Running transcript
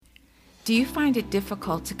Do you find it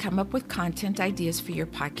difficult to come up with content ideas for your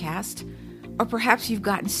podcast? Or perhaps you've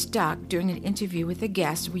gotten stuck during an interview with a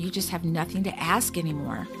guest where you just have nothing to ask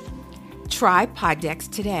anymore? Try Poddex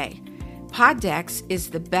today. Poddex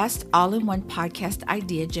is the best all-in-one podcast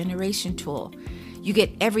idea generation tool. You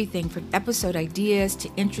get everything from episode ideas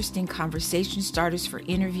to interesting conversation starters for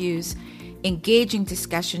interviews, engaging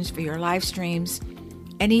discussions for your live streams,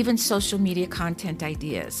 and even social media content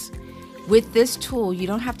ideas. With this tool, you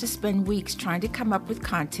don't have to spend weeks trying to come up with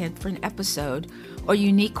content for an episode or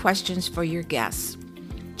unique questions for your guests.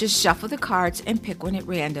 Just shuffle the cards and pick one at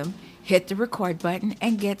random, hit the record button,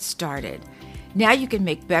 and get started. Now you can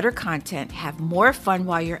make better content, have more fun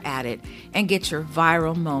while you're at it, and get your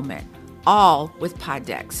viral moment, all with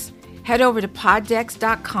Poddex. Head over to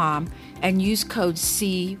poddex.com and use code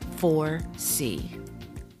C4C.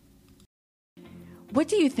 What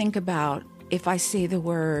do you think about if I say the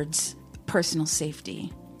words personal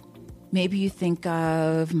safety? Maybe you think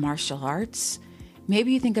of martial arts.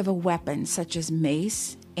 Maybe you think of a weapon such as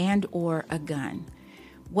mace and or a gun.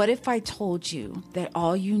 What if I told you that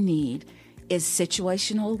all you need is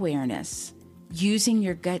situational awareness, using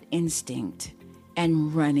your gut instinct,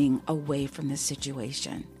 and running away from the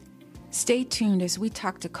situation? Stay tuned as we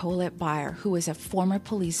talk to Colette Beyer, who is a former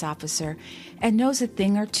police officer and knows a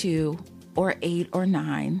thing or two, or 8 or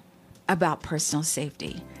 9, about personal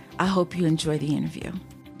safety. I hope you enjoy the interview.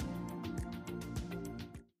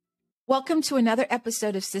 Welcome to another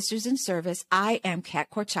episode of Sisters in Service. I am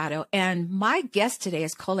Kat Corchado, and my guest today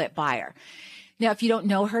is Colette Beyer. Now, if you don't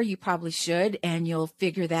know her, you probably should, and you'll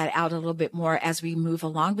figure that out a little bit more as we move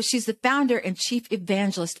along. But she's the founder and chief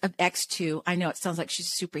evangelist of X2. I know it sounds like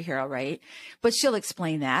she's a superhero, right? But she'll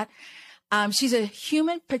explain that. She's a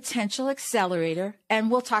human potential accelerator,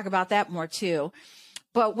 and we'll talk about that more too.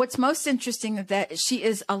 But what's most interesting is that she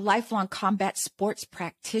is a lifelong combat sports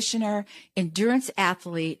practitioner, endurance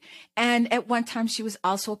athlete, and at one time she was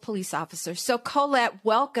also a police officer. So Colette,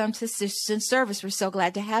 welcome to Sisters in Service. We're so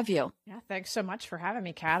glad to have you. Yeah, thanks so much for having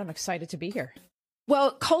me, Kat. I'm excited to be here.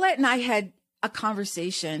 Well, Colette and I had a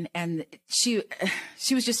conversation, and she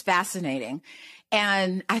was just fascinating.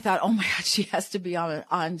 And I thought, oh my God, she has to be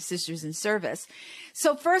on Sisters in Service.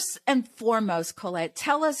 So first and foremost, Colette,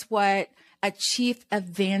 tell us what a chief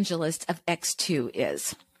evangelist of X2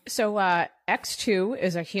 is. So X2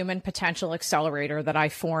 is a human potential accelerator that I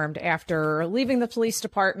formed after leaving the police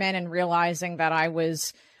department and realizing that I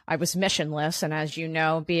was missionless. And as you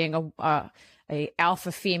know, being a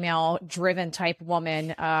alpha female driven type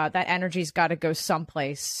woman, that energy's got to go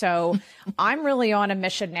someplace. So I'm really on a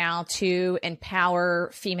mission now to empower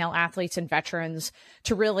female athletes and veterans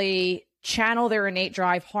to really channel their innate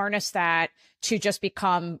drive, harness that to just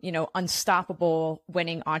become, unstoppable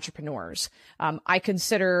winning entrepreneurs. I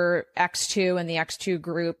consider X2 and the X2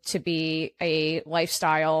 group to be a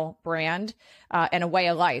lifestyle brand and a way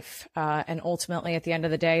of life. And ultimately, at the end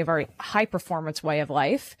of the day, a very high performance way of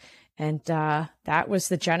life. And that was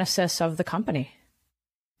the genesis of the company.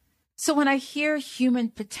 So when I hear human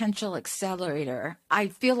potential accelerator, I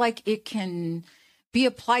feel like it can be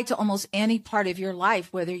applied to almost any part of your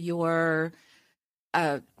life, whether you're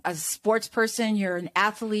a sports person, you're an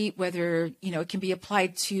athlete, whether, it can be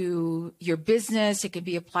applied to your business, it can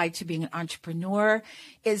be applied to being an entrepreneur.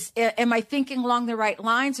 Am I thinking along the right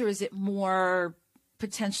lines, or is it more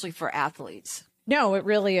potentially for athletes? No, it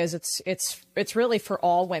really is. It's really for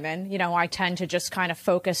all women. I tend to just kind of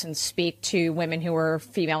focus and speak to women who are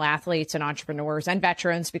female athletes and entrepreneurs and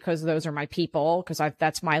veterans because those are my people, because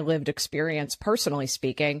that's my lived experience, personally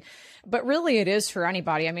speaking. But really it is for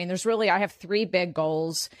anybody. I mean, I have 3 big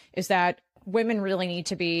goals, is that women really need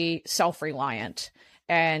to be self-reliant.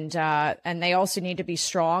 And they also need to be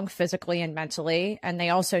strong physically and mentally, and they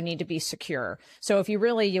also need to be secure. So if you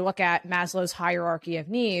look at Maslow's hierarchy of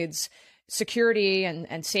needs, security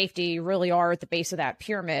and safety really are at the base of that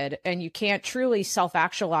pyramid, and you can't truly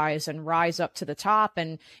self-actualize and rise up to the top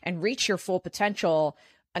and reach your full potential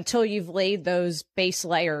until you've laid those base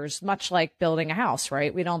layers, much like building a house,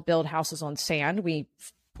 right? We don't build houses on sand. We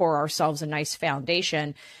pour ourselves a nice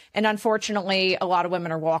foundation. And unfortunately, a lot of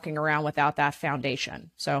women are walking around without that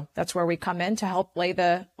foundation. So that's where we come in to help lay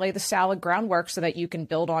the solid groundwork so that you can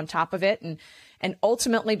build on top of it and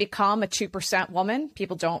ultimately become a 2% woman.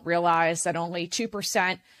 People don't realize that only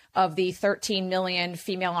 2% of the 13 million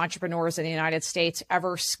female entrepreneurs in the United States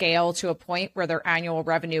ever scale to a point where their annual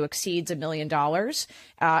revenue exceeds $1 million.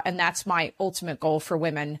 And that's my ultimate goal for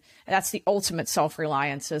women. That's the ultimate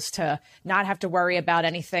self-reliance, is to not have to worry about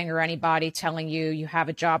anything or anybody telling you have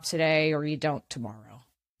a job today or you don't tomorrow.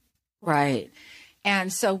 Right.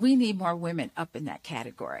 And so we need more women up in that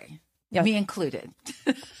category, me included.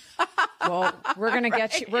 Well, we're going to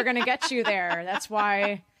get you. We're going to get you there. That's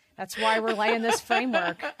why we're laying this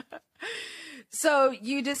framework. So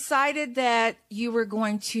you decided that you were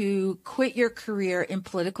going to quit your career in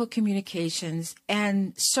political communications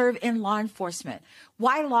and serve in law enforcement.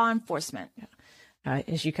 Why law enforcement?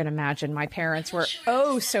 As you can imagine, my parents were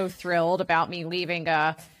so thrilled about me leaving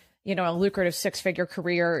a lucrative 6-figure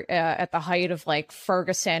career at the height of like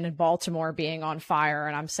Ferguson and Baltimore being on fire.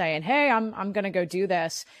 And I'm saying, hey, I'm going to go do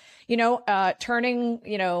this. Turning,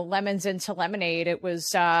 lemons into lemonade. It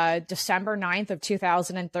was December 9th of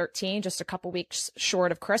 2013, just a couple weeks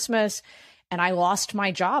short of Christmas. And I lost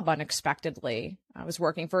my job unexpectedly. I was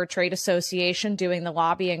working for a trade association doing the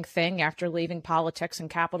lobbying thing after leaving politics in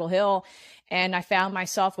Capitol Hill. And I found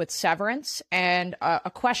myself with severance and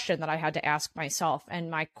a question that I had to ask myself.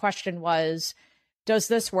 And my question was, does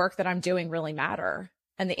this work that I'm doing really matter?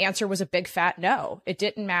 And the answer was a big fat no. It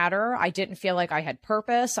didn't matter. I didn't feel like I had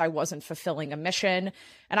purpose. I wasn't fulfilling a mission.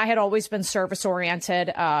 And I had always been service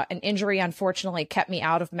oriented. An injury, unfortunately, kept me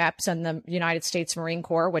out of MEPS and the United States Marine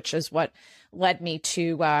Corps, which is what led me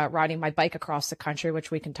to riding my bike across the country,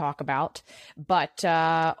 which we can talk about. But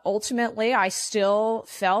ultimately, I still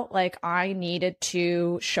felt like I needed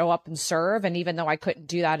to show up and serve. And even though I couldn't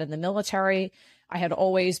do that in the military, I had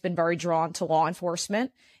always been very drawn to law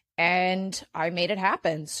enforcement. And I made it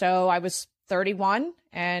happen. So I was 31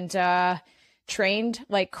 and trained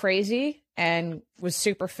like crazy and was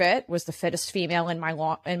super fit, was the fittest female in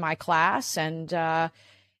my class, and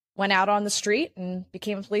went out on the street and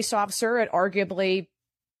became a police officer at arguably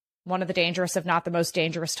one of the dangerous, if not the most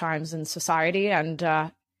dangerous times in society. And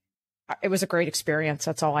it was a great experience.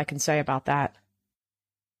 That's all I can say about that.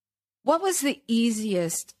 What was the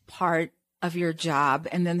easiest part of your job?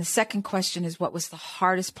 And then the second question is, what was the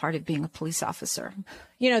hardest part of being a police officer?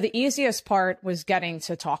 The easiest part was getting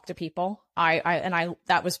to talk to people.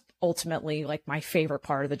 That was ultimately like my favorite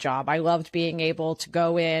part of the job. I loved being able to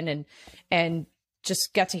go in and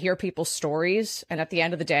just get to hear people's stories. And at the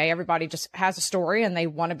end of the day, everybody just has a story and they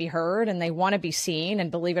want to be heard and they want to be seen.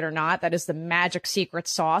 And believe it or not, that is the magic secret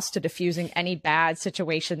sauce to diffusing any bad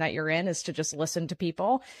situation that you're in, is to just listen to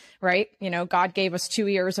people, right? God gave us 2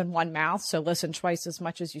 ears and 1 mouth. So listen twice as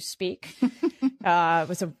much as you speak. It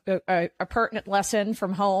was a pertinent lesson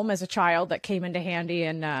from home as a child that came into handy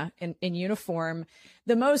in uniform.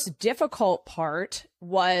 The most difficult part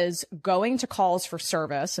was going to calls for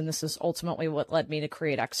service, and this is ultimately what led me to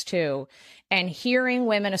create X2, and hearing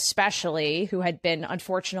women, especially who had been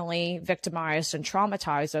unfortunately victimized and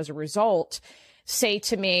traumatized as a result, say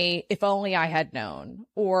to me, if only I had known,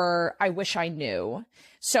 or I wish I knew.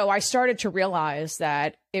 So I started to realize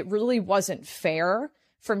that it really wasn't fair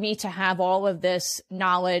for me to have all of this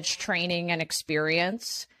knowledge, training, and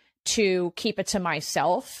experience to keep it to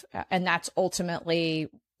myself. And that's ultimately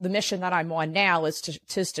the mission that I'm on now, is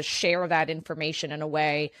to share that information in a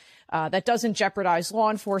way that doesn't jeopardize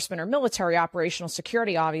law enforcement or military operational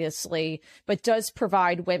security, obviously, but does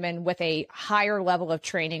provide women with a higher level of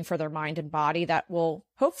training for their mind and body that will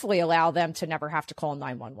hopefully allow them to never have to call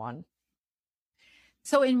 911.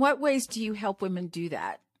 So in what ways do you help women do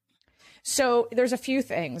that? So there's a few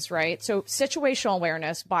things, right? So situational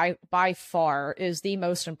awareness by far is the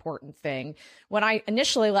most important thing. When I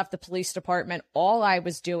initially left the police department, all I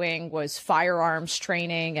was doing was firearms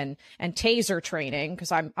training and taser training,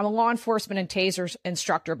 because I'm a law enforcement and taser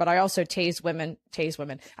instructor, but I also tase women.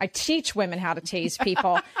 I teach women how to tase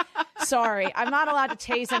people. Sorry, I'm not allowed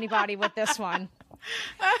to tase anybody with this one.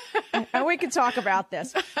 And we can talk about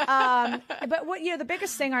this. But the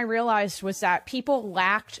biggest thing I realized was that people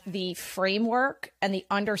lacked the framework and the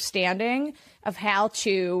understanding of how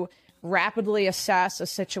to rapidly assess a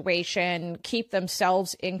situation, keep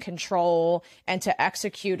themselves in control, and to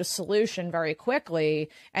execute a solution very quickly.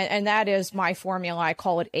 And that is my formula. I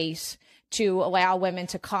call it ACE, to allow women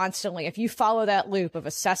to constantly, if you follow that loop of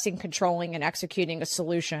assessing, controlling, and executing a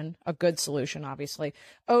solution, a good solution, obviously,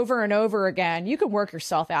 over and over again, you can work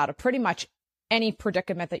yourself out of pretty much any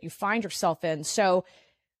predicament that you find yourself in. So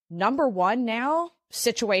number one now,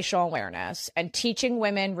 situational awareness, and teaching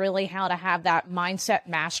women really how to have that mindset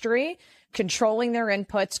mastery, controlling their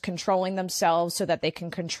inputs, controlling themselves so that they can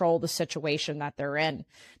control the situation that they're in.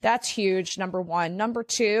 That's huge. Number one. Number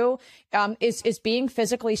two, is being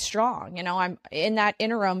physically strong. I'm in that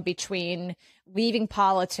interim between leaving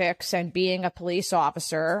politics and being a police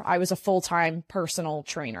officer. I was a full-time personal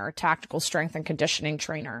trainer, tactical strength and conditioning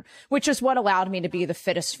trainer, which is what allowed me to be the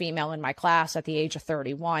fittest female in my class at the age of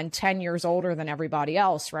 31, 10 years older than everybody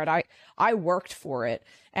else, right? I worked for it,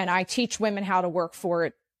 and I teach women how to work for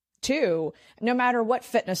it too, no matter what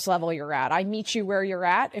fitness level you're at. I meet you where you're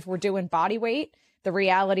at. If we're doing body weight, the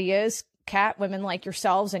reality is Kat, women like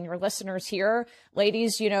yourselves and your listeners here,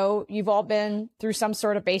 ladies, you know, you've all been through some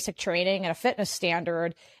sort of basic training and a fitness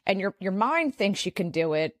standard, and your mind thinks you can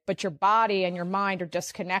do it, but your body and your mind are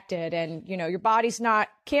disconnected, and, you know, your body's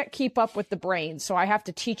can't keep up with the brain. So I have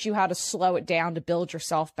to teach you how to slow it down to build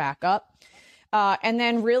yourself back up. And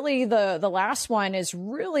then really the last one is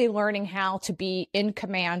really learning how to be in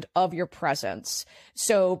command of your presence.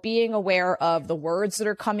 So being aware of the words that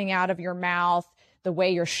are coming out of your mouth, the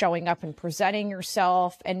way you're showing up and presenting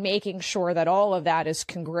yourself, and making sure that all of that is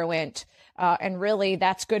congruent. And really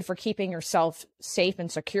that's good for keeping yourself safe and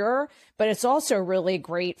secure, but it's also really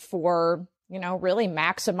great for, you know, really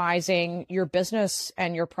maximizing your business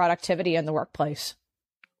and your productivity in the workplace.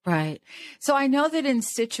 Right. So I know that in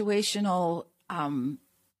situational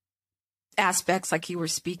aspects, like you were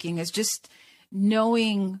speaking, is just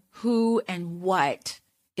knowing who and what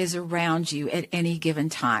is around you at any given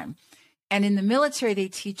time. And in the military, they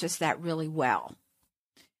teach us that really well,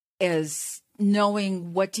 is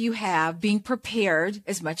knowing what do you have, being prepared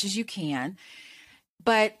as much as you can.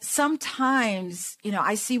 But sometimes, you know,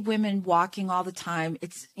 I see women walking all the time.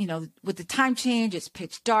 It's, you know, with the time change, it's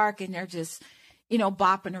pitch dark and they're just, you know,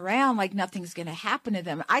 bopping around like nothing's going to happen to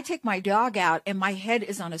them. I take my dog out and my head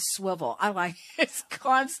is on a swivel. It's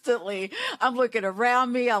constantly, I'm looking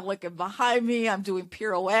around me, I'm looking behind me, I'm doing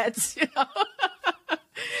pirouettes, you know.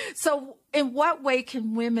 So in what way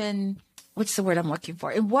can women, what's the word I'm looking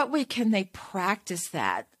for? In what way can they practice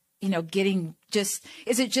that? You know,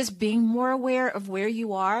 is it just being more aware of where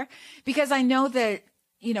you are? Because I know that,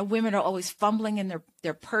 you know, women are always fumbling in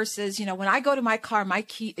their purses. You know, when I go to my car, my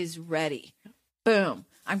key is ready. Boom,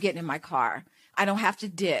 I'm getting in my car. I don't have to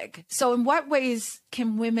dig. So in what ways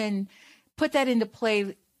can women put that into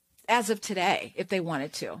play as of today, if they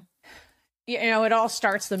wanted to? You know, it all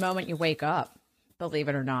starts the moment you wake up, believe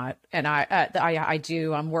it or not. And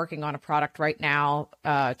I'm working on a product right now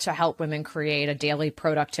to help women create a daily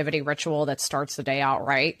productivity ritual that starts the day out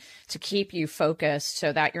right, to keep you focused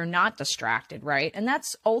so that you're not distracted, right? And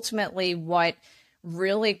that's ultimately what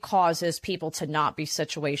really causes people to not be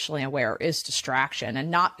situationally aware, is distraction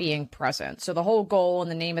and not being present. So the whole goal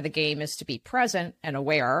and the name of the game is to be present and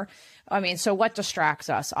aware. I mean, so what distracts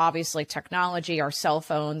us? Obviously technology, our cell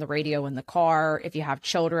phone, the radio in the car. If you have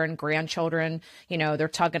children, grandchildren, you know, they're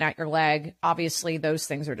tugging at your leg. Obviously those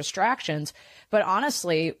things are distractions. But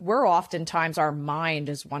honestly, oftentimes our mind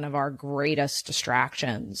is one of our greatest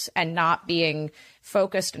distractions, and not being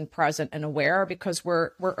focused and present and aware because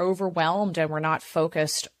we're overwhelmed and we're not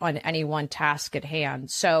focused on any one task at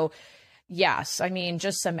hand. So yes, I mean,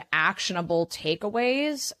 just some actionable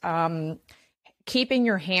takeaways. Keeping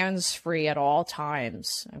your hands free at all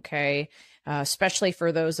times. Okay. Especially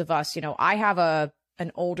for those of us, you know, I have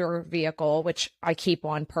an older vehicle, which I keep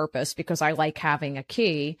on purpose because I like having a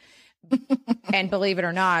key. And believe it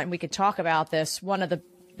or not, and we could talk about this, one of the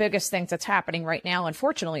biggest things that's happening right now,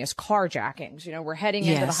 unfortunately, is carjackings. You know, we're heading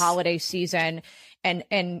into the holiday season,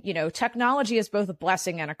 and, you know, technology is both a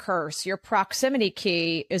blessing and a curse. Your proximity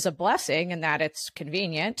key is a blessing in that it's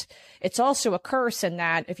convenient. It's also a curse in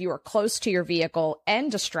that if you are close to your vehicle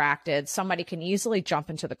and distracted, somebody can easily jump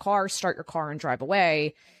into the car, start your car, and drive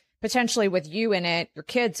away, potentially with you in it, your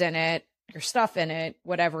kids in it, your stuff in it,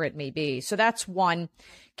 whatever it may be. So that's one.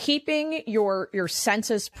 Keeping your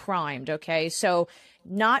senses primed. Okay. So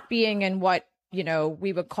not being in what, you know,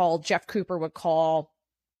 we would call, Jeff Cooper would call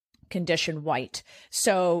condition white.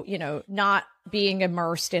 So, you know, not being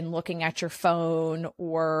immersed in looking at your phone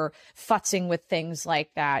or futzing with things like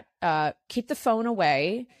that. Keep the phone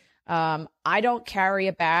away. I don't carry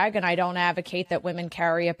a bag, and I don't advocate that women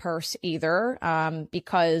carry a purse either,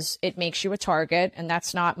 because it makes you a target. And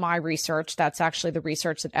that's not my research. That's actually the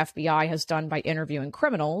research that FBI has done by interviewing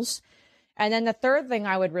criminals. And then the third thing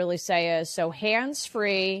I would really say is, so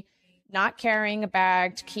hands-free, not carrying a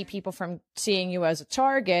bag to keep people from seeing you as a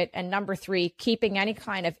target. And number 3, keeping any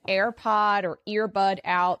kind of AirPod or earbud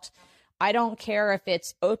out. I don't care if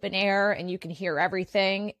it's open air and you can hear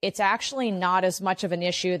everything. It's actually not as much of an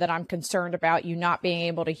issue that I'm concerned about you not being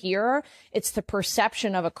able to hear. It's the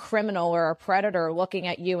perception of a criminal or a predator looking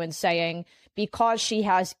at you and saying, because she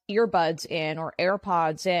has earbuds in or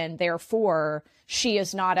AirPods in, therefore she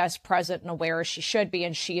is not as present and aware as she should be,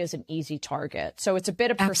 and she is an easy target. So it's a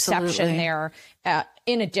bit of perception there,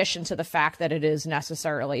 in addition to the fact that it is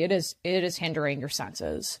hindering your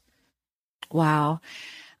senses. Wow.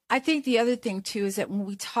 I think the other thing too is that when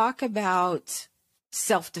we talk about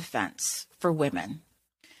self-defense for women,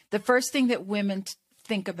 the first thing that women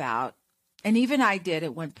think about, and even I did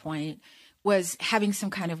at one point, was having some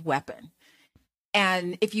kind of weapon.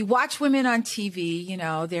 And if you watch women on TV, you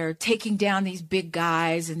know, they're taking down these big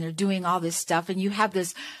guys and they're doing all this stuff. And you have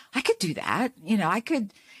this, I could do that, you know, I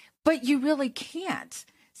could, but you really can't.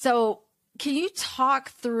 So can you talk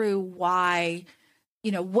through why,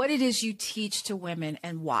 you know, what it is you teach to women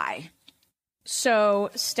and why?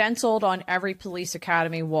 So stenciled on every police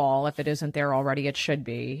academy wall, if it isn't there already, it should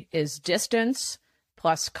be, is distance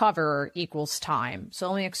plus cover equals time.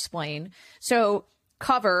 So let me explain. So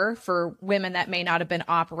cover, for women that may not have been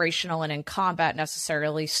operational and in combat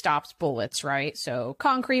necessarily, stops bullets, right? So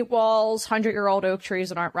concrete walls, 100-year-old oak trees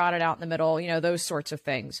that aren't rotted out in the middle, you know, those sorts of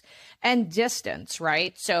things. And distance,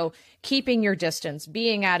 right? So keeping your distance,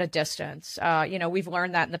 being at a distance. You know, we've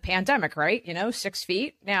learned that in the pandemic, right? You know, 6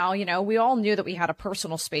 feet. Now, you know, we all knew that we had a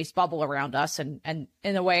personal space bubble around us. And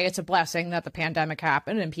in a way, it's a blessing that the pandemic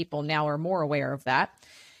happened and people now are more aware of that.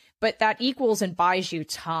 But that equals and buys you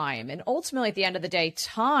time. And ultimately, at the end of the day,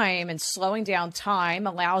 time and slowing down time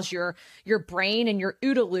allows your brain and your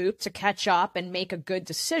OODA loop to catch up and make a good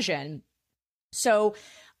decision. So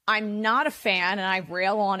I'm not a fan, and I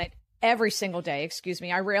rail on it every single day.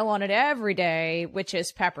 I rail on it every day, which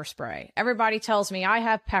is pepper spray. Everybody tells me I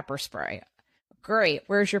have pepper spray. Great.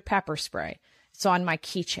 Where's your pepper spray? It's on my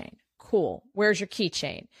keychain. Cool. Where's your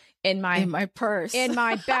keychain? In my purse, in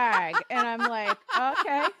my bag. And I'm like,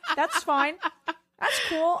 okay, that's fine. That's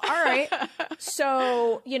cool. All right.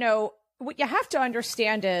 So, you know, what you have to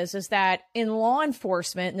understand is that in law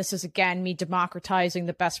enforcement, and this is again, me democratizing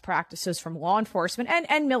the best practices from law enforcement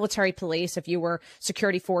and military police, if you were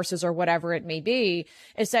security forces or whatever it may be,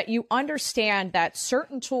 is that you understand that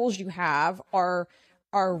certain tools you have are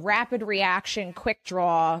rapid reaction, quick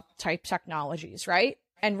draw type technologies, right?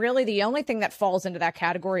 And really the only thing that falls into that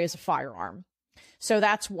category is a firearm. So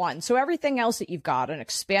that's one. So everything else that you've got, an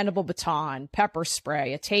expandable baton, pepper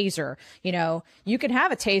spray, a taser, you know, you can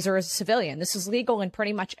have a taser as a civilian. This is legal in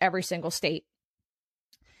pretty much every single state.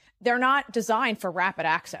 They're not designed for rapid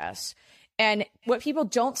access. And what people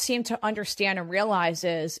don't seem to understand and realize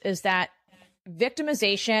is that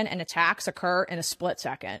victimization and attacks occur in a split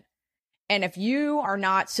second. And if you are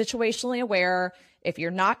not situationally aware, if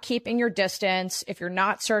you're not keeping your distance, if you're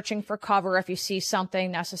not searching for cover, if you see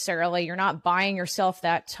something necessarily, you're not buying yourself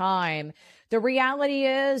that time. The reality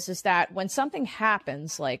is that when something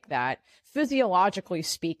happens like that, physiologically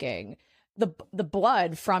speaking, the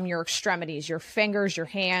blood from your extremities, your fingers, your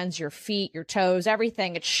hands, your feet, your toes,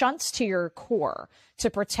 everything, it shunts to your core to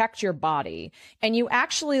protect your body. And you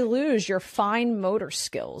actually lose your fine motor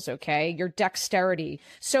skills, okay? Your dexterity.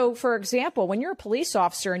 So for example, when you're a police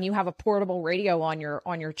officer and you have a portable radio on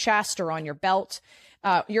your chest or on your belt,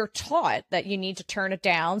 you're taught that you need to turn it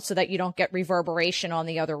down so that you don't get reverberation on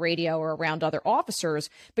the other radio or around other officers,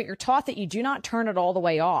 but you're taught that you do not turn it all the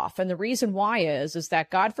way off. And the reason why is that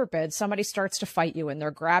God forbid somebody starts to fight you and they're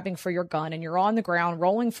grabbing for your gun and you're on the ground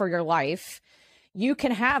rolling for your life. You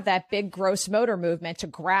can have that big gross motor movement to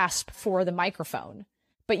grasp for the microphone,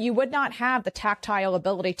 but you would not have the tactile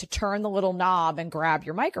ability to turn the little knob and grab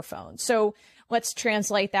your microphone. So let's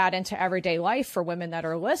translate that into everyday life for women that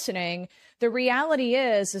are listening. The reality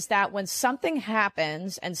is that when something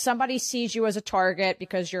happens and somebody sees you as a target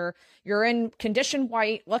because you're in condition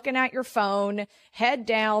white, looking at your phone, head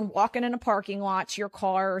down, walking in a parking lot to your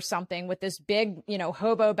car or something with this big, you know,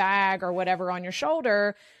 hobo bag or whatever on your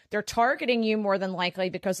shoulder, they're targeting you more than likely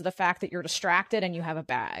because of the fact that you're distracted and you have a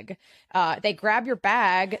bag. They grab your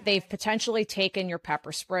bag. They've potentially taken your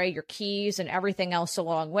pepper spray, your keys, and everything else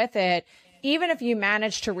along with it. Even if you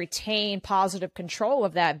manage to retain positive control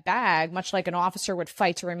of that bag, much like an officer would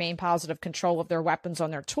fight to remain positive control of their weapons on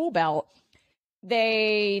their tool belt,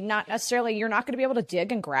 you're not going to be able to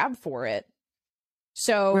dig and grab for it.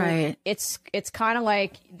 So right. It's kind of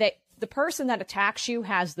like the person that attacks you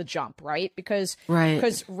has the jump, right? Because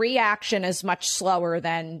reaction is much slower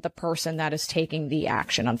than the person that is taking the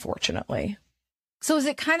action, unfortunately. So is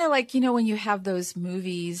it kind of like, you know, when you have those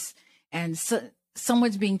movies and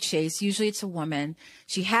someone's being chased, usually it's a woman.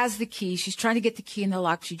 She has the key. She's trying to get the key in the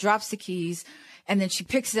lock. She drops the keys and then she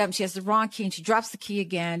picks it up and she has the wrong key and she drops the key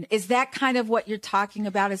again. Is that kind of what you're talking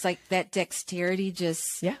about? Is like that dexterity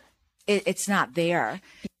just, yeah, it's not there.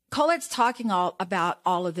 Colette's talking about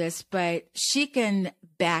all of this, but she can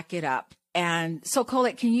back it up. And so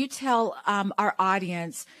Colette, can you tell our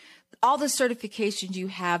audience all the certifications you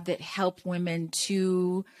have that help women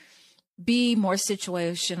to be more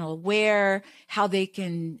situational aware, how they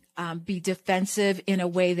can be defensive in a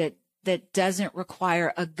way that doesn't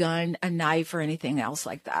require a gun, a knife, or anything else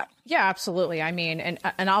like that? Yeah, absolutely. I mean,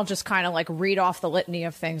 and I'll just kind of like read off the litany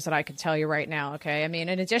of things that I can tell you right now. Okay. I mean,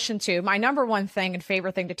 in addition to my number one thing and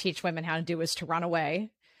favorite thing to teach women how to do is to run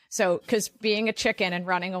away. So, because being a chicken and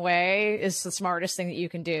running away is the smartest thing that you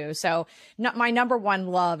can do. So, my number one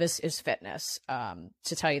love is fitness.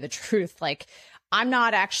 To tell you the truth, like I'm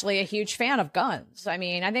not actually a huge fan of guns. I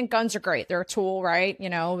mean, I think guns are great. They're a tool, right? You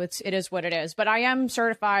know, it is what it is. But I am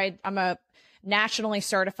certified. I'm a nationally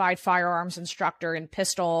certified firearms instructor in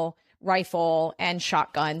pistol, rifle, and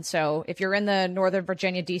shotgun. So if you're in the Northern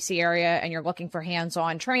Virginia, DC area and you're looking for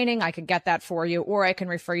hands-on training, I could get that for you, or I can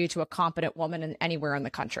refer you to a competent woman anywhere in the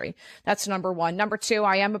country. That's number one. Number two,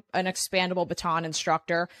 I am an expandable baton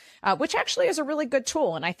instructor, which actually is a really good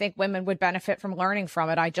tool. And I think women would benefit from learning from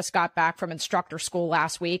it. I just got back from instructor school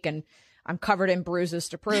last week and I'm covered in bruises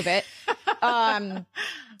to prove it. And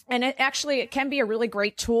it can be a really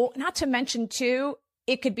great tool. Not to mention too,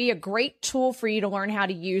 it could be a great tool for you to learn how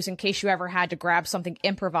to use in case you ever had to grab something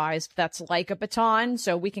improvised that's like a baton.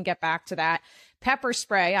 So we can get back to that. Pepper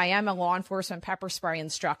spray. I am a law enforcement pepper spray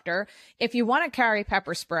instructor. If you want to carry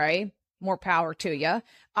pepper spray, more power to you.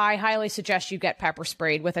 I highly suggest you get pepper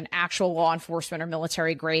sprayed with an actual law enforcement or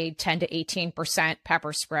military grade 10 to 18%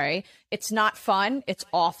 pepper spray. It's not fun. It's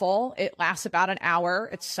awful. It lasts about an hour.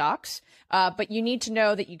 It sucks. But you need to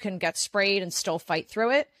know that you can get sprayed and still fight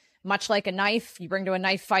through it. Much like a knife, you bring to a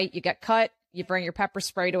knife fight, you get cut. You bring your pepper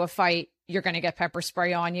spray to a fight, you're going to get pepper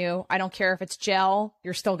spray on you. I don't care if it's gel,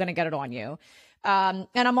 you're still going to get it on you. And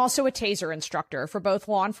I'm also a taser instructor for both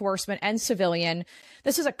law enforcement and civilian.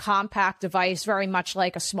 This is a compact device, very much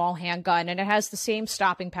like a small handgun, and it has the same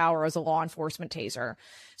stopping power as a law enforcement taser.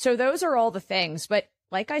 So those are all the things. But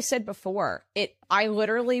like I said before, I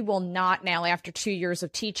literally will not now, after 2 years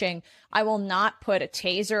of teaching, I will not put a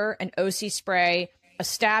taser, an OC spray, a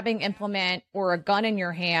stabbing implement, or a gun in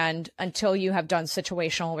your hand until you have done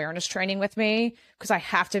situational awareness training with me, because I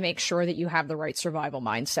have to make sure that you have the right survival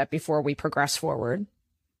mindset before we progress forward.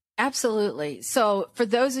 Absolutely. So for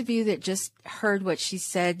those of you that just heard what she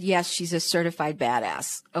said, yes, she's a certified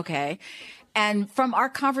badass. Okay. And from our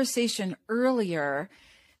conversation earlier,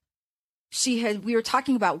 we were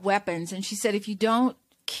talking about weapons, and she said, if you don't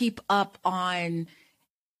keep up on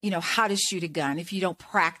how to shoot a gun, if you don't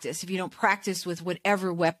practice with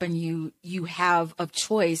whatever weapon you have of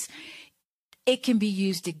choice, it can be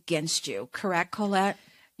used against you. Correct, Colette?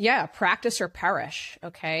 Yeah. Practice or perish.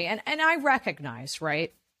 Okay. And I recognize,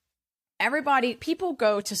 right? People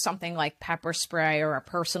go to something like pepper spray or a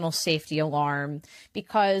personal safety alarm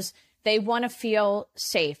because they want to feel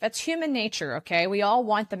safe. That's human nature, okay? We all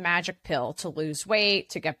want the magic pill to lose weight,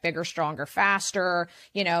 to get bigger, stronger, faster,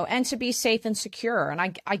 and to be safe and secure. And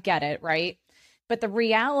I get it, right? But the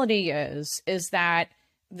reality is that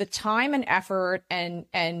the time and effort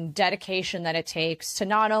and dedication that it takes to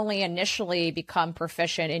not only initially become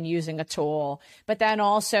proficient in using a tool, but then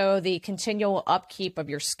also the continual upkeep of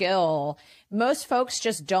your skill, most folks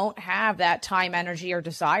just don't have that time, energy, or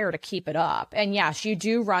desire to keep it up. And yes, you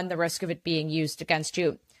do run the risk of it being used against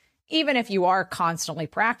you. Even if you are constantly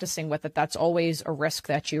practicing with it, that's always a risk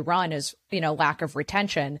that you run is, lack of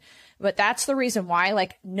retention. But that's the reason why,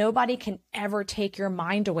 nobody can ever take your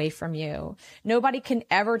mind away from you. Nobody can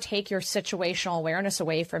ever take your situational awareness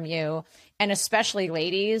away from you. And especially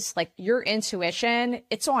ladies, your intuition,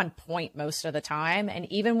 it's on point most of the time. And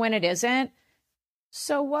even when it isn't,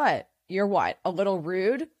 so what? You're what? A little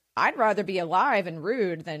rude? I'd rather be alive and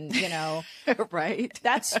rude than, right.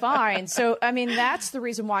 That's fine. So, that's the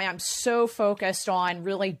reason why I'm so focused on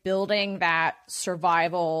really building that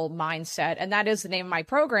survival mindset. And that is the name of my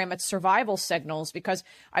program. It's Survival Signals, because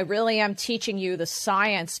I really am teaching you the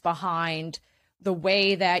science behind the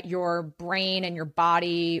way that your brain and your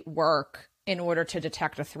body work in order to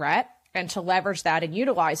detect a threat and to leverage that and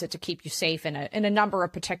utilize it to keep you safe in a number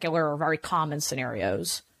of particular or very common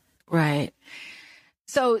scenarios. Right.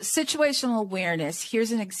 So situational awareness,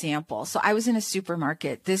 here's an example. So I was in a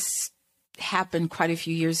supermarket. This happened quite a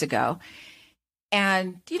few years ago.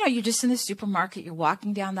 And, you're just in the supermarket, you're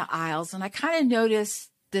walking down the aisles, and I kind of noticed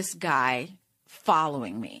this guy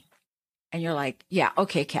following me. And you're like, yeah,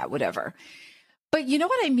 okay, Kat, whatever. But you know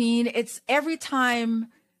what I mean? It's every time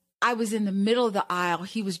I was in the middle of the aisle,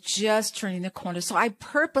 he was just turning the corner. So I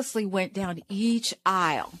purposely went down each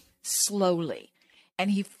aisle slowly. And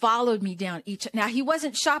he followed me down each. Now, he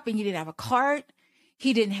wasn't shopping. He didn't have a cart.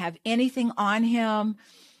 He didn't have anything on him.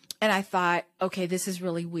 And I thought, okay, this is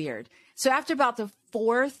really weird. So after about the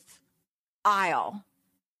fourth aisle,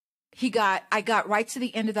 I got right to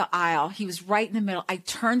the end of the aisle. He was right in the middle. I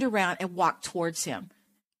turned around and walked towards him.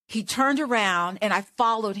 He turned around and I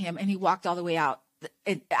followed him, and he walked all the way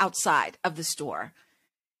outside of the store.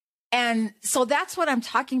 And so that's what I'm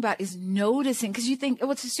talking about, is noticing, because you think, oh,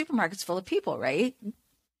 it's a supermarket, it's full of people, right?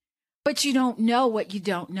 But you don't know what you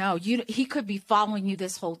don't know. He could be following you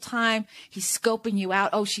this whole time. He's scoping you out.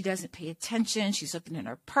 Oh, she doesn't pay attention. She's looking at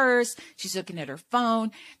her purse. She's looking at her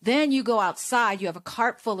phone. Then you go outside. You have a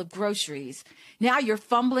cart full of groceries. Now you're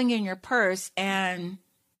fumbling in your purse and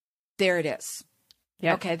there it is.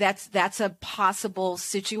 Yep. Okay. That's a possible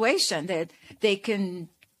situation that they can,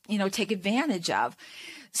 take advantage of.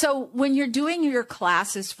 So when you're doing your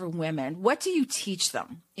classes for women, what do you teach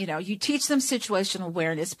them? You teach them situational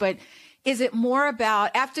awareness, but is it more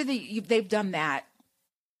about after they've done that?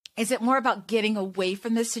 Is it more about getting away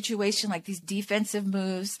from this situation, like these defensive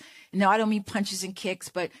moves? No, I don't mean punches and kicks,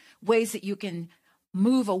 but ways that you can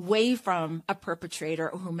move away from a perpetrator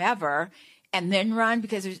or whomever and then run,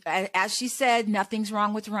 because as she said, nothing's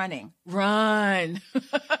wrong with running. Run.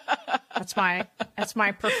 That's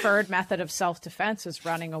my preferred method of self-defense is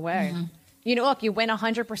running away. Mm-hmm. Look, you win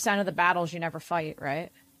 100% of the battles you never fight,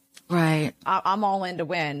 right? Right. I'm all in to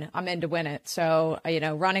win. I'm in to win it. So,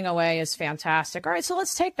 running away is fantastic. All right. So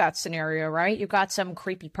let's take that scenario, right? You got some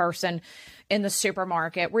creepy person in the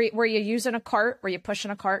supermarket. Were you using a cart? Were you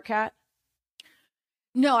pushing a cart, Kat?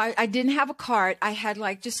 No, I didn't have a cart. I had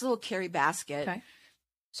just a little carry basket. Okay.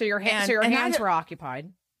 So your hands were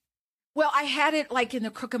occupied. Well, I had it in the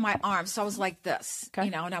crook of my arm. So I was like this,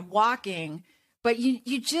 and I'm walking, but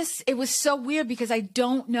it was so weird because I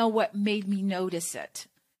don't know what made me notice it,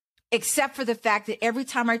 except for the fact that every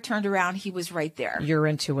time I turned around, he was right there. Your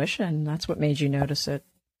intuition. That's what made you notice it.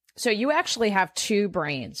 So you actually have two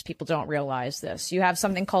brains. People don't realize this. You have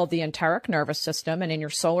something called the enteric nervous system, and in your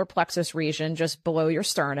solar plexus region, just below your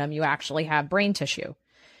sternum, you actually have brain tissue.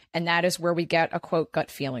 And that is where we get a quote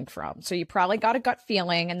gut feeling from. So you probably got a gut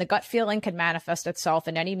feeling, and the gut feeling can manifest itself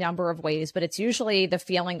in any number of ways, but it's usually the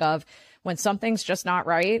feeling of when something's just not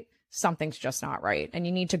right, something's just not right. And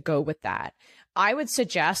you need to go with that. I would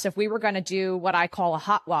suggest if we were going to do what I call a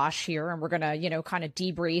hot wash here, and we're going to, kind of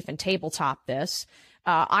debrief and tabletop this,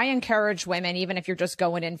 I encourage women, even if you're just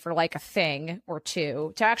going in for a thing or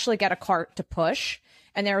two, to actually get a cart to push.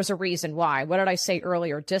 And there's a reason why. What did I say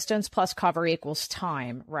earlier? Distance plus cover equals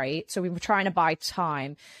time, right? So we were trying to buy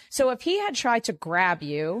time. So if he had tried to grab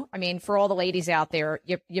you, for all the ladies out there,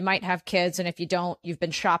 you might have kids. And if you don't, you've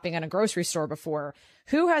been shopping in a grocery store before.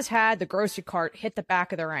 Who has had the grocery cart hit the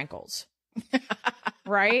back of their ankles?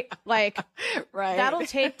 Right? Right. That'll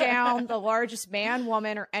take down the largest man,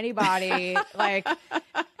 woman, or anybody.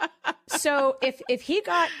 So if he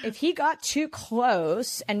got too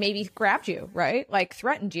close and maybe grabbed you, right?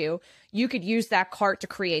 Threatened you, you could use that cart to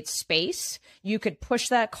create space. You could push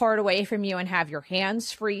that cart away from you and have your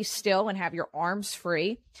hands free still and have your arms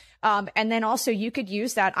free. And then also you could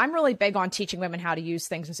use that. I'm really big on teaching women how to use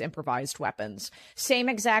things as improvised weapons. Same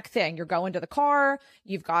exact thing. You're going to the car.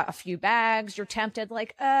 You've got a few bags. You're tempted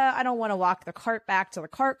I don't want to walk the cart back to the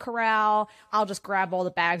cart corral. I'll just grab all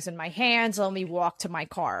the bags in my hands. Let me walk to my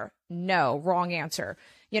car. No, wrong answer.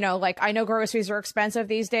 I know groceries are expensive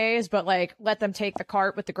these days, but let them take the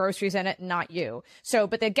cart with the groceries in it and not you. So,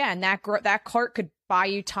 but again, that cart could buy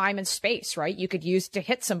you time and space, right? You could use it to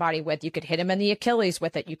hit somebody with. You could hit them in the Achilles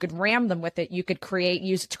with it. You could ram them with it. You could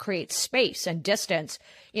use it to create space and distance,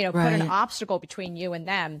 put an obstacle between you and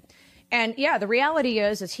them. And yeah, the reality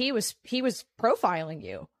is he was profiling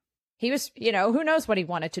you. He was, who knows what he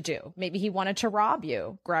wanted to do. Maybe he wanted to rob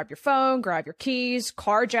you, grab your phone, grab your keys.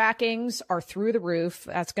 Carjackings are through the roof.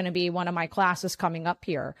 That's going to be one of my classes coming up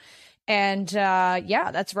here. And,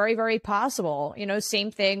 that's very, very possible. Same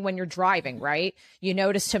thing when you're driving, right? You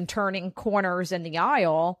noticed him turning corners in the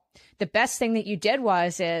aisle. The best thing that you did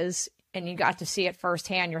and you got to see it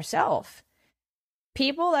firsthand yourself.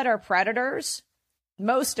 People that are predators,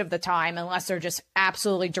 most of the time, unless they're just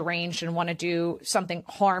absolutely deranged and want to do something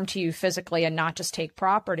harm to you physically and not just take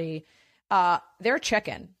property, they're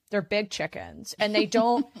chicken. They're big chickens, and they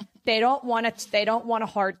don't want a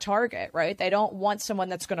hard target, right? They don't want someone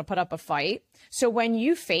that's going to put up a fight. So when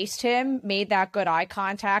you faced him, made that good eye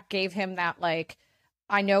contact, gave him that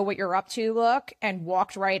I know what you're up to look, and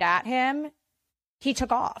walked right at him, he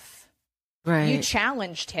took off. Right. You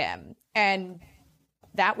challenged him, and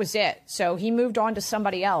that was it. So he moved on to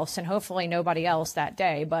somebody else, and hopefully nobody else that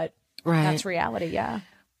day, but that's reality. Yeah.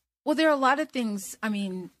 Well, there are a lot of things.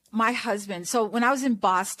 My husband, so when I was in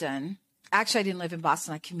Boston, actually I didn't live in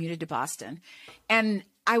Boston. I commuted to Boston, and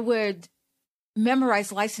I would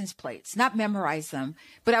memorize license plates, not memorize them,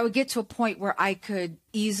 but I would get to a point where I could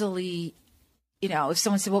easily, if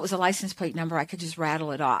someone said, what was a license plate number? I could just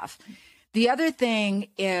rattle it off. The other thing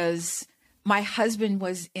is my husband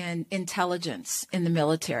was in intelligence in the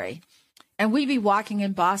military, and we'd be walking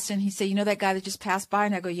in Boston. He'd say, that guy that just passed by?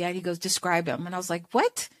 And I go, yeah. And he goes, describe him. And I was like,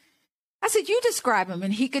 what? I said, you describe him.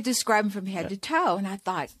 And he could describe him from head to toe. And I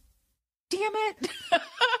thought, damn it.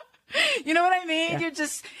 You know what I mean? You're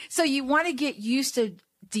just, so you want to get used to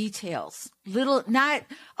details. Little, not,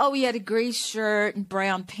 oh, he had a gray shirt and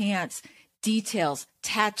brown pants. Details,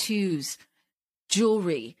 tattoos,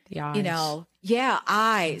 jewelry, you know,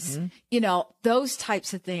 eyes, you know, those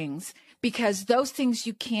types of things, because those things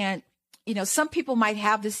you can't, you know, some people might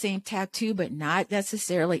have the same tattoo, but not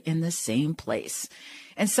necessarily in the same place.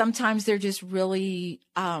 And sometimes they're just really,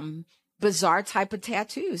 bizarre type of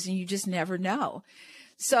tattoos, and you just never know.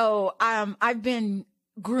 So, I've been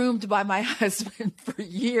groomed by my husband for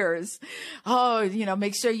years. Oh, you know,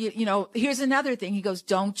 make sure you know, here's another thing. He goes,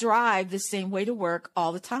 don't drive the same way to work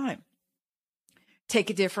all the time. Take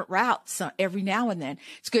a different route every now and then.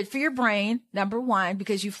 It's good for your brain, number one,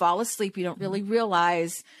 because you fall asleep. You don't really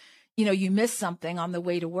realize, you know, you miss something on the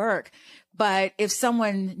way to work. But if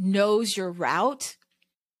someone knows your route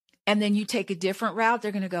and then you take a different route,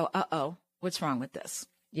 they're going to go, uh-oh, what's wrong with this?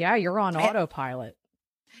 Yeah, you're on autopilot.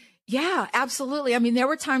 Yeah, absolutely. I mean, there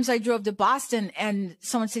were times I drove to Boston and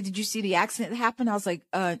someone said, did you see the accident that happened? I was like,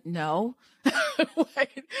 no.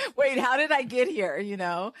 wait, how did I get here? You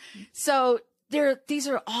know? So these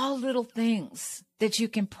are all little things that you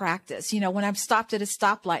can practice. You know, when I'm stopped at a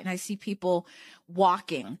stoplight and I see people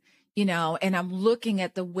walking, you know, and I'm looking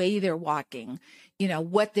at the way they're walking, you know,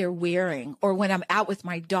 what they're wearing, or when I'm out with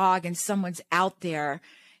my dog and someone's out there,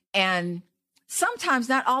 and sometimes,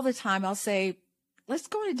 not all the time, I'll say, let's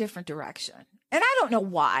go in a different direction. And I don't know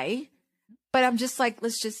why, but I'm just like,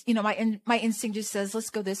 let's just, you know, my instinct just says, let's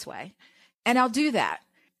go this way. And I'll do that.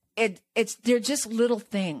 They're just little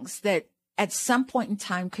things that at some point in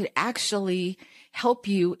time could actually help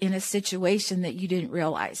you in a situation that you didn't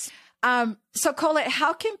realize. So Colette,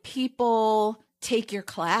 how can people take your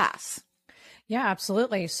class? Yeah,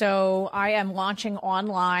 absolutely. So I am launching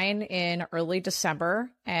online in early December,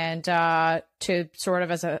 and to sort of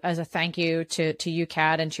as a thank you to you,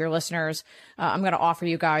 Kat, and to your listeners, I'm going to offer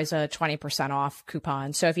you guys a 20% off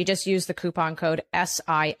coupon. So if you just use the coupon code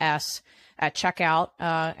SIS at checkout,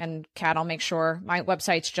 and Kat, I'll make sure my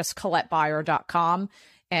website's just ColetteBeyer.com.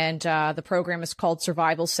 And the program is called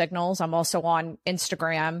Survival Signals. I'm also on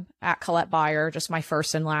Instagram at Colette Beyer, just my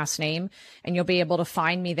first and last name. And you'll be able to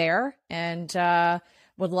find me there. And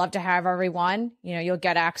would love to have everyone. You know, you'll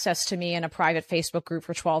get access to me in a private Facebook group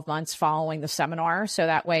for 12 months following the seminar. So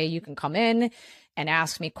that way you can come in and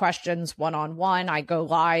ask me questions one-on-one. I go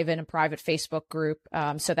live in a private Facebook group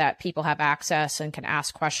so that people have access and can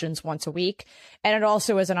ask questions once a week. And it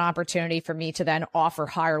also is an opportunity for me to then offer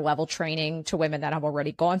higher level training to women that have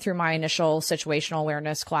already gone through my initial situational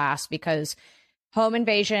awareness class, because home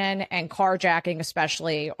invasion and carjacking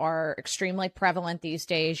especially are extremely prevalent these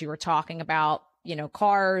days. You were talking about, you know,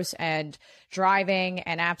 cars and driving,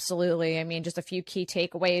 and absolutely, I mean, just a few key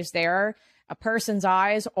takeaways there. A person's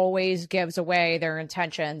eyes always gives away their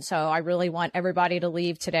intention. So I really want everybody to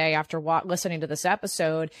leave today after listening to this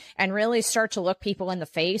episode and really start to look people in the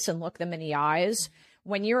face and look them in the eyes.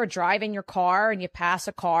 When you're driving your car and you pass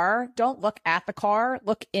a car, don't look at the car,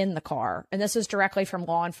 look in the car. And this is directly from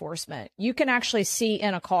law enforcement. You can actually see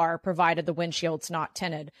in a car, provided the windshield's not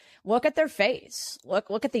tinted. Look at their face.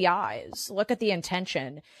 Look at the eyes. Look at the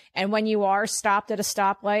intention. And when you are stopped at a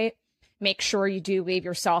stoplight, make sure you do leave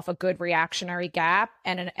yourself a good reactionary gap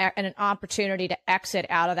and an opportunity to exit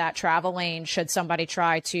out of that travel lane should somebody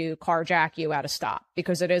try to carjack you at a stop,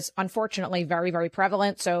 because it is unfortunately very, very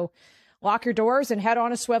prevalent. So lock your doors and head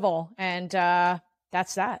on a swivel. And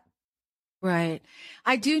that's that. Right.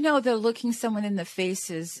 I do know that looking someone in the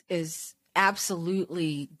face is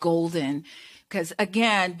absolutely golden, because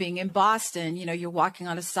again, being in Boston, you know, you're walking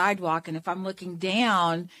on a sidewalk, and if I'm looking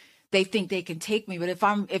down, they think they can take me. But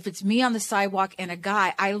if it's me on the sidewalk and a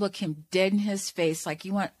guy, I look him dead in his face. Like,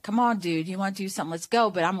 come on, dude, you want to do something? Let's go.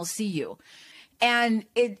 But I'm going to see you. And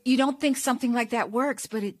you don't think something like that works,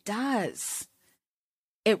 but it does.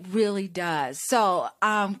 It really does. So,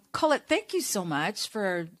 Colette, thank you so much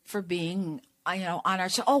for being, you know, on our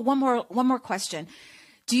show. Oh, one more question.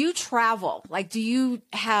 Do you travel? Like, do you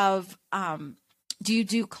have, do you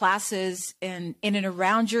do classes in and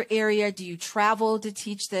around your area? Do you travel to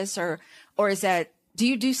teach this, or is that, do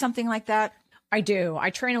you do something like that? I do.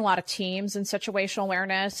 I train a lot of teams in situational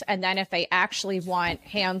awareness. And then if they actually want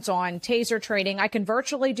hands-on taser training, I can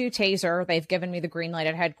virtually do taser. They've given me the green light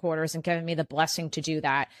at headquarters and given me the blessing to do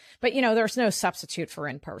that. But, there's no substitute for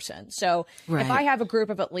in person. So if I have a group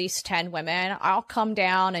of at least 10 women, I'll come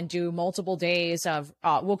down and do multiple days of,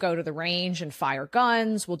 we'll go to the range and fire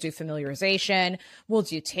guns. We'll do familiarization. We'll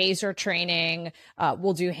do taser training.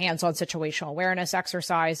 We'll do hands-on situational awareness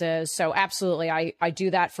exercises. So absolutely, I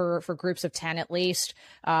do that for groups of 10 at least.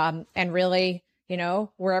 And really,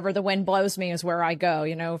 wherever the wind blows me is where I go.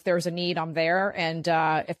 If there's a need, I'm there. And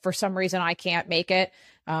if for some reason I can't make it,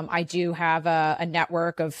 I do have a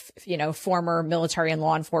network of, former military and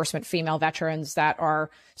law enforcement female veterans that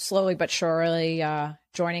are slowly but surely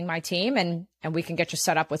joining my team. And we can get you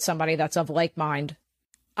set up with somebody that's of like mind.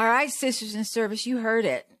 All right, Sisters in Service, you heard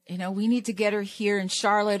it. We need to get her here in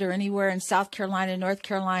Charlotte or anywhere in South Carolina, North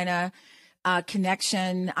Carolina.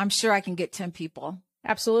 Connection. I'm sure I can get 10 people.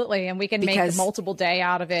 Absolutely. And we can make a multiple day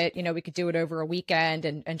out of it. We could do it over a weekend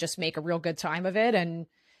and just make a real good time of it and,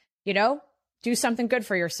 do something good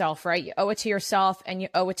for yourself, right? You owe it to yourself and you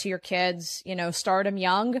owe it to your kids, start them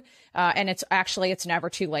young. And it's never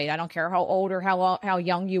too late. I don't care how old or how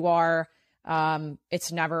young you are.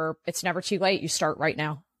 It's never too late. You start right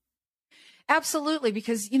now. Absolutely.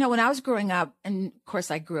 Because, when I was growing up, and of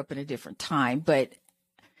course I grew up in a different time, but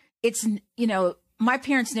it's, my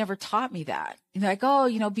parents never taught me that. Like,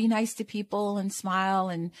 oh, be nice to people and smile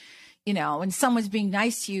and, and someone's being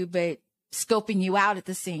nice to you, but scoping you out at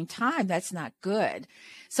the same time, that's not good.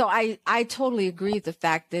 So I totally agree with the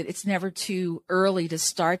fact that it's never too early to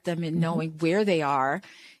start them in knowing where they are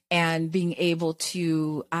and being able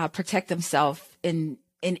to protect themselves in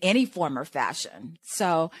any form or fashion.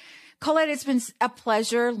 So Colette, it's been a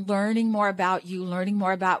pleasure learning more about you, learning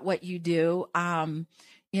more about what you do.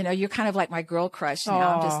 You're kind of like my girl crush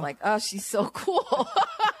now. I'm just like, oh, she's so cool.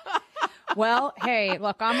 Well, hey,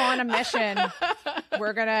 look, I'm on a mission.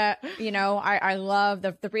 We're going to, I love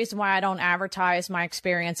the reason why I don't advertise my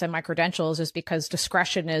experience and my credentials is because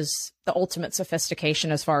discretion is the ultimate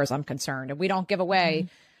sophistication as far as I'm concerned. And we don't give away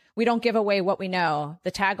what we know.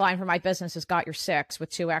 The tagline for my business is got your six with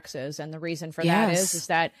 2 X's. And the reason for that is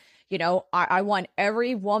that, I want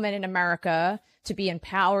every woman in America to be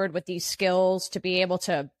empowered with these skills, to be able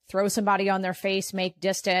to throw somebody on their face, make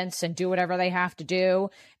distance and do whatever they have to do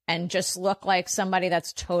and just look like somebody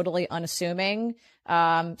that's totally unassuming.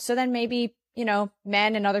 So then maybe,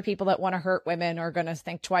 men and other people that want to hurt women are going to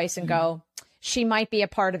think twice and go, she might be a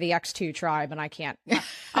part of the X2 tribe and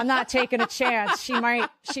I'm not taking a chance. She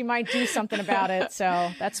might do something about it.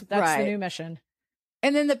 So that's the new mission.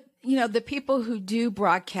 And then the people who do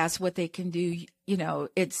broadcast what they can do,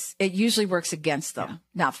 it usually works against them,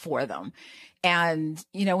 not for them. And,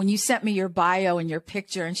 when you sent me your bio and your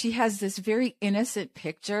picture, and she has this very innocent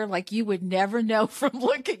picture, like you would never know from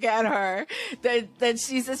looking at her that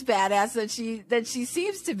she's this badass that she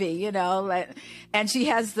seems to be, and she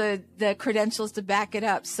has the credentials to back it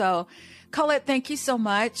up. So Colette, thank you so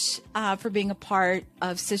much, for being a part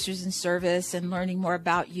of Sisters in Service and learning more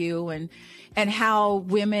about you and how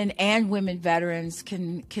women and women veterans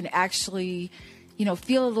can actually,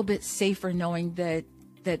 feel a little bit safer knowing that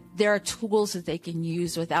there are tools that they can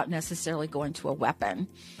use without necessarily going to a weapon.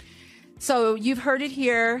 So you've heard it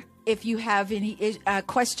here. If you have any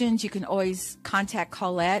questions, you can always contact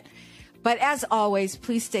Colette. But as always,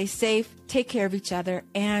 please stay safe, take care of each other,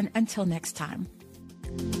 and until next time.